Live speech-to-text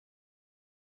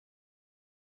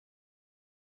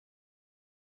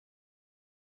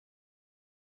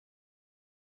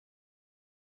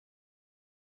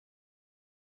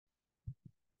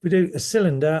We do a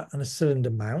cylinder and a cylinder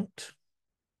mount.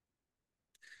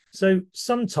 So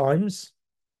sometimes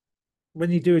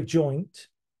when you do a joint,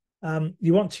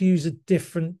 you want to use a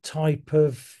different type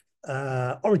of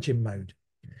origin mode.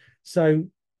 So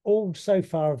all so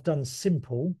far I've done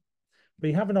simple, but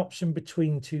you have an option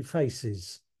between two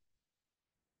faces.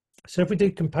 So if we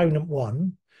do component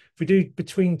one, if we do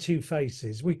between two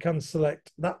faces, we can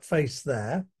select that face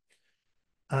there.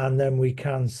 And then we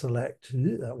can select,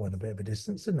 that one a bit of a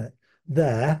distance, isn't it?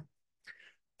 There.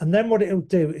 And then what it'll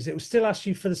do is it will still ask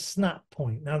you for the snap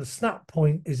point. Now the snap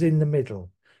point is in the middle.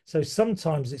 So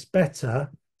sometimes it's better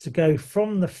to go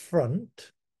from the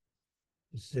front,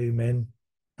 zoom in,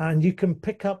 and you can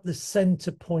pick up the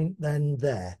center point then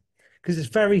there, because it's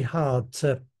very hard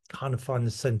to kind of find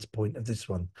the center point of this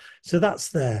one. So that's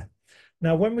there.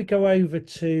 Now, when we go over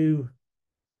to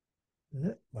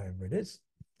wherever it is,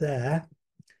 there.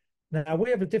 Now we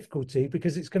have a difficulty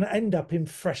because it's going to end up in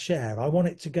fresh air. I want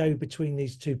it to go between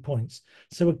these 2 points.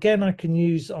 So again, I can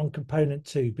use on component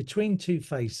two, between two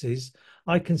faces,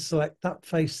 I can select that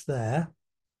face there.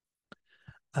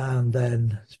 And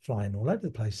then it's flying all over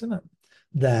the place, isn't it?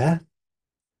 There.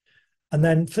 And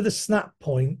then for the snap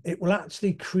point, it will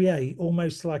actually create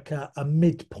almost like a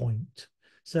midpoint.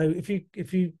 So if you,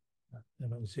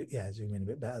 yeah, zoom in a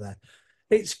bit better there.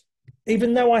 It's,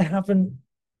 even though I haven't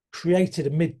created a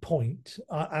midpoint,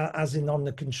 as in on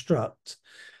the construct,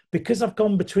 because I've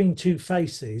gone between two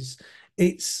faces,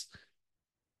 it's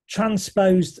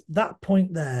transposed that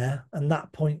point there and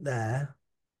that point there,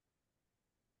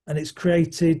 and it's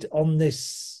created on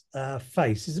this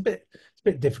face. It's a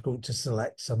bit difficult to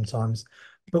select sometimes,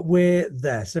 but we're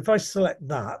there. So if I select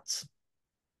that,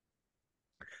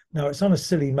 now it's on a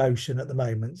silly motion at the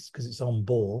moment because it's on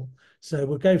ball. So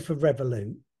we'll go for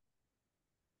revolute.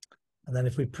 And then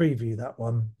if we preview that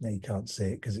one, no, you can't see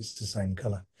it because it's the same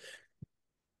color.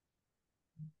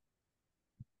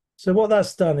 So what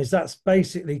that's done is that's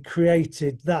basically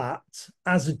created that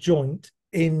as a joint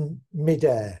in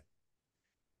midair.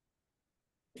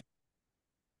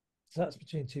 So that's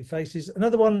between two faces.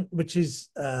 Another one which is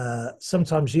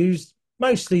sometimes used,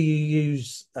 mostly you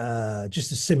use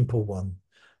just a simple one,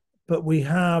 but we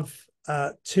have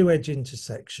two edge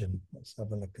intersection. Let's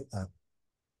have a look at that.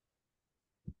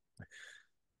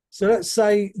 So let's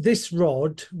say this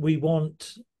rod we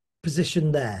want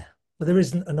positioned there, but there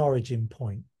isn't an origin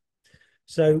point.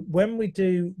 So when we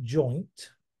do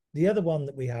joint, the other one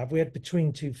that we had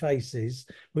between two faces,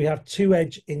 we have two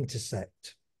edge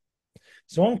intersect.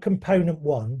 So on component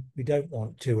one, we don't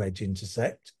want two edge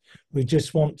intersect. We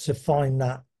just want to find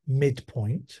that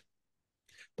midpoint.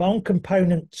 But on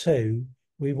component two,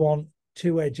 we want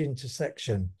two edge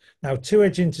intersection. Now, two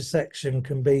edge intersection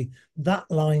can be that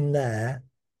line there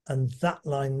and that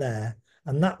line there,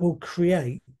 and that will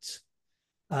create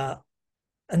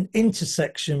an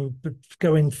intersection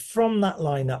going from that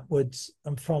line upwards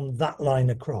and from that line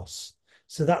across.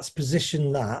 So that's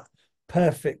positioned that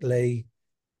perfectly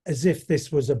as if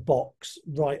this was a box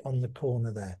right on the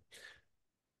corner there.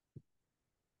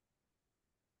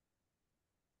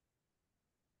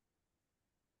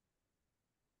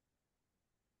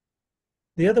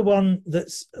 The other one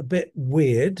that's a bit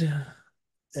weird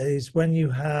is when you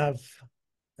have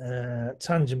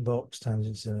tangent box,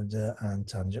 tangent cylinder, and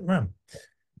tangent ram.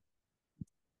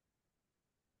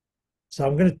 So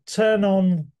I'm going to turn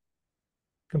on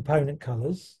component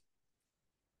colors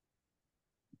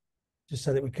just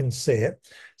so that we can see it.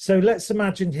 So let's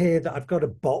imagine here that I've got a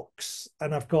box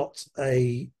and I've got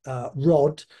a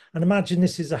rod, and imagine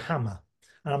this is a hammer,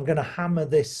 and I'm going to hammer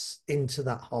this into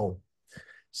that hole.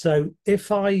 So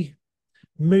if I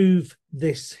move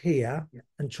this here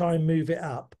and try and move it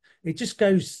up, it just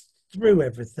goes through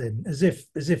everything as if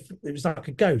it was like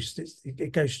a ghost.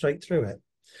 It goes straight through it.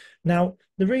 Now,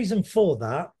 the reason for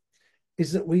that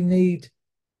is that we need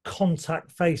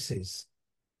contact faces.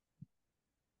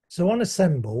 So on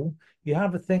assemble, you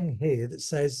have a thing here that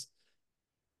says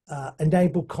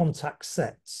enable contact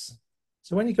sets.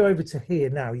 So when you go over to here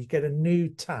now, you get a new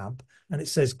tab and it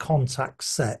says contact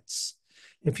sets.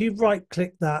 If you right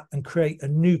click that and create a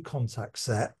new contact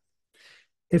set,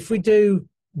 if we do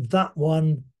that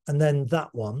one and then that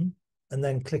one and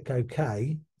then click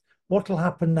OK, what will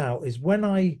happen now is when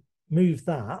I move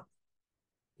that,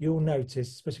 you'll notice,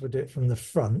 especially if I do it from the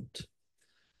front,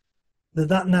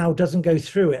 that now doesn't go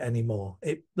through it anymore.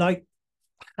 It like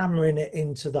hammering it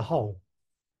into the hole.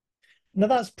 Now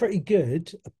that's pretty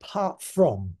good, apart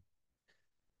from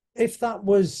if that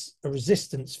was a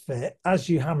resistance fit, as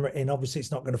you hammer it in, obviously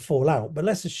it's not going to fall out. But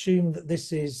let's assume that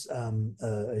this is,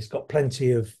 it's got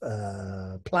plenty of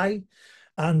play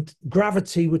and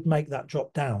gravity would make that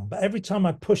drop down. But every time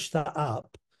I push that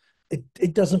up,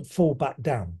 it doesn't fall back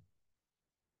down.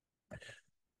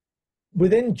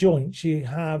 Within joints, you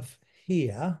have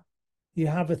here, you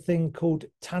have a thing called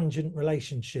tangent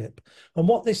relationship. And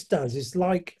what this does is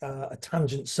like a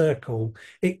tangent circle,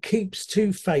 it keeps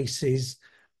two faces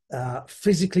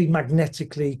physically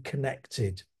magnetically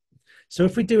connected. So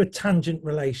if we do a tangent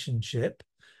relationship,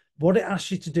 what it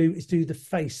asks you to do is do the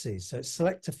faces. So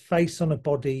select a face on a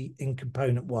body in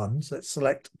component one. So let's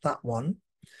select that one.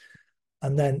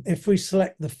 And then if we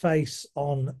select the face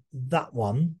on that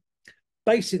one,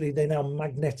 basically they now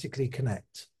magnetically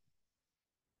connect.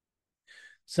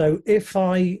 So if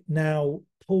I now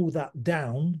pull that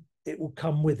down, it will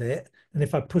come with it. And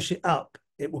if I push it up,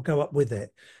 it will go up with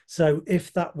it. So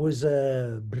if that was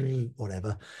a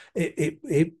whatever,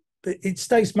 it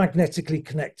stays magnetically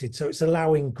connected. So it's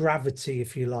allowing gravity,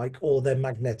 if you like, or they're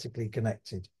magnetically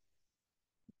connected.